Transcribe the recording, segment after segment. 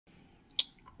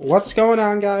What's going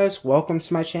on, guys? Welcome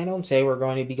to my channel. Today we're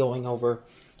going to be going over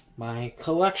my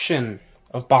collection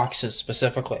of boxes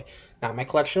specifically. Not my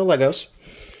collection of Legos.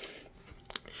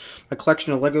 My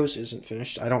collection of Legos isn't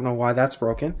finished. I don't know why that's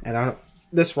broken. And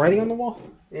this writing on the wall,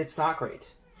 it's not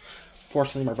great.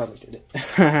 Fortunately, my brother did it.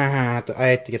 I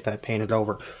had to get that painted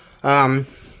over.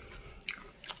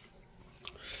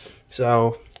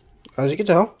 So, as you can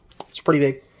tell, it's pretty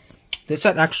big. This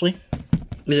set actually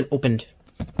isn't opened.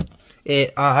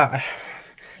 It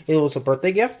was a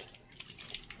birthday gift,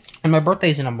 and my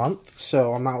birthday's in a month,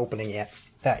 so I'm not opening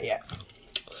that yet.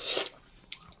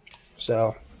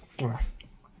 So,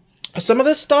 some of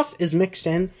this stuff is mixed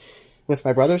in with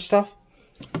my brother's stuff.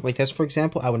 Like this, for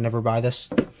example, I would never buy this.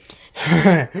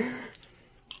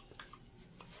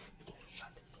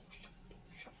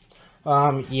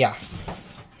 Yeah.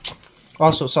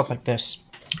 Also, stuff like this.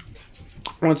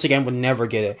 Once again, would never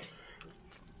get it.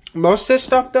 Most of this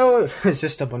stuff, though, is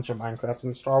just a bunch of Minecraft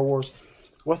and Star Wars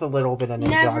with a little bit of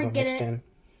Ninjago mixed in.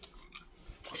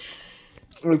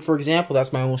 Like, for example,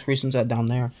 that's my most recent set down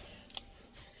there.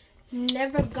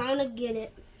 Never gonna get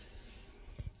it.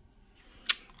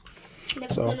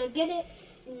 Never gonna get it.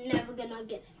 Never gonna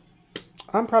get it.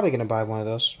 I'm probably gonna buy one of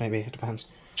those. Maybe. It depends.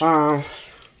 Either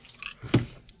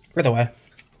way.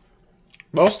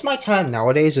 Most of my time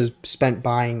nowadays is spent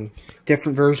buying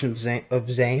different versions of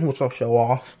Zane, which I'll show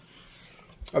off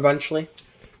eventually.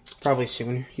 Probably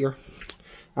soon here.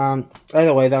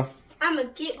 Either way, though. I'm gonna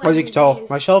get one. As you can tell,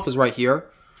 my shelf is right here.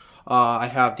 I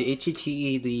have the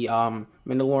ATT, the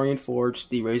Mandalorian Forge,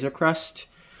 the Razor Crest,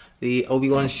 the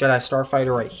Obi-Wan's Jedi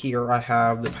Starfighter right here. I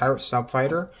have the Pirate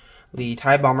Subfighter, the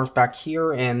TIE Bombers back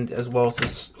here, and as well as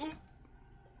this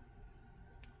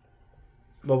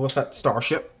Boba Fett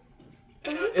Starship.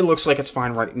 It looks like it's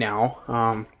fine right now.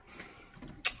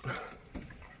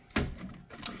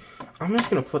 I'm just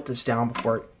going to put this down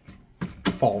before it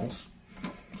falls.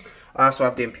 So I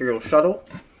have the Imperial Shuttle.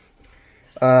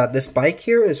 This bike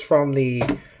here is from the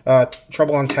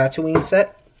Trouble on Tatooine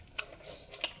set.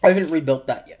 I haven't rebuilt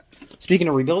that yet. Speaking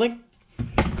of rebuilding,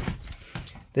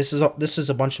 this is a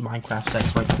bunch of Minecraft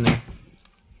sets right in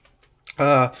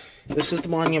there. This is the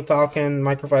Millennium Falcon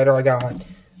Microfighter I got.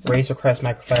 Razor Crest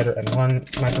Microfighter, N1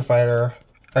 Microfighter,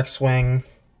 X-Wing.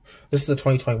 This is the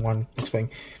 2021 X-Wing.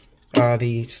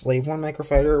 The Slave One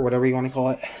Microfighter, whatever you want to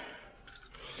call it.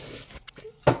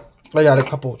 I got a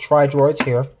couple of Tri-Droids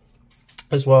here,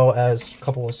 as well as a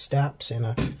couple of Staps and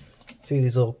a few of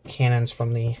these little cannons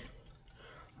from the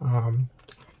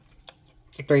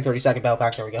 332nd Battle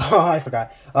Pack. There we go. I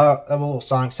forgot. I have a little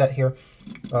Sonic set here,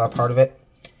 part of it.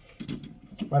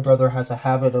 My brother has a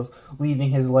habit of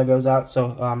leaving his Legos out,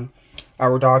 so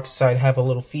our dog decided to have a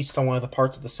little feast on one of the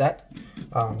parts of the set.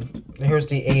 Here's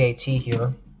the AAT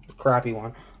here, the crappy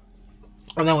one.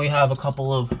 And then we have a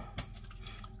couple of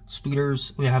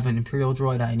speeders. We have an Imperial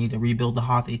Droid. I need to rebuild the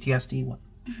Hoth ATSD. What?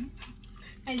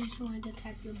 I just wanted to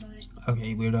tap your butt.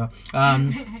 Okay, weirdo.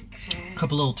 A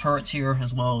couple little turrets here,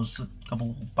 as well as a couple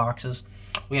little boxes.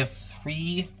 We have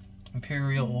 3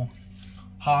 Imperial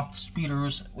Hoth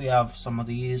speeders. We have some of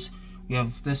these. We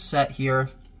have this set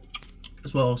here,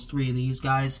 as well as 3 of these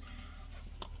guys.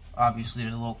 Obviously,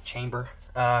 the little chamber.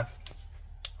 We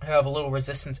have a little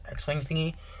Resistance X-Wing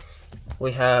thingy.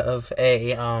 We have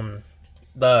a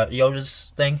the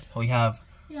Yoda's thing. We have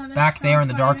back there in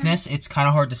the darkness. It's kind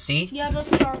of hard to see. Yeah, the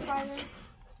Starfighter.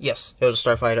 Yes, Yoda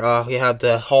Starfighter. We have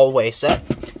the hallway set.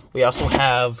 We also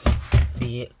have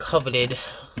the coveted,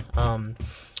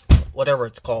 whatever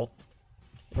it's called.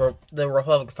 The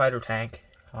Republic Fighter Tank,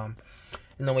 and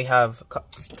then we have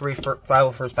 3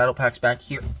 501st Battle Packs back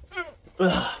here.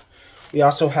 We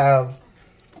also have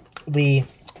the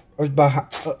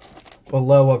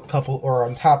below a couple, or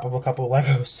on top of a couple of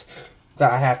Legos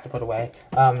that I have to put away.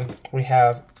 We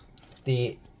have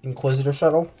the Inquisitor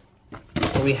Shuttle.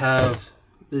 We have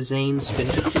the Zane Spin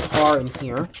car in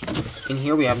here. In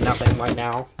here we have nothing right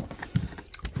now.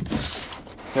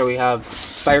 Here we have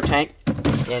Spider Tank.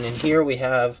 And in here we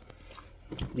have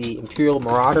the Imperial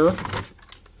Marauder.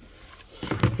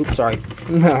 Oops, sorry.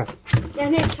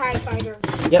 Then his TIE Fighter.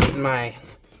 Yep, my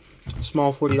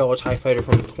small $40 TIE Fighter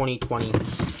from 2020.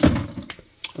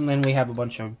 And then we have a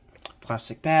bunch of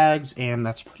plastic bags, and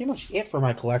that's pretty much it for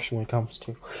my collection when it comes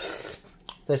to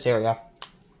this area.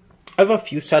 I have a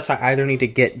few sets I either need to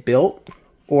get built,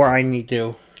 or I need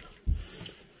to,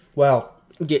 well,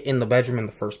 get in the bedroom in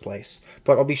the first place.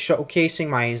 But I'll be showcasing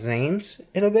my Zanes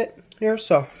in a bit here,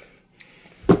 so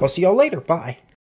I'll see y'all later. Bye.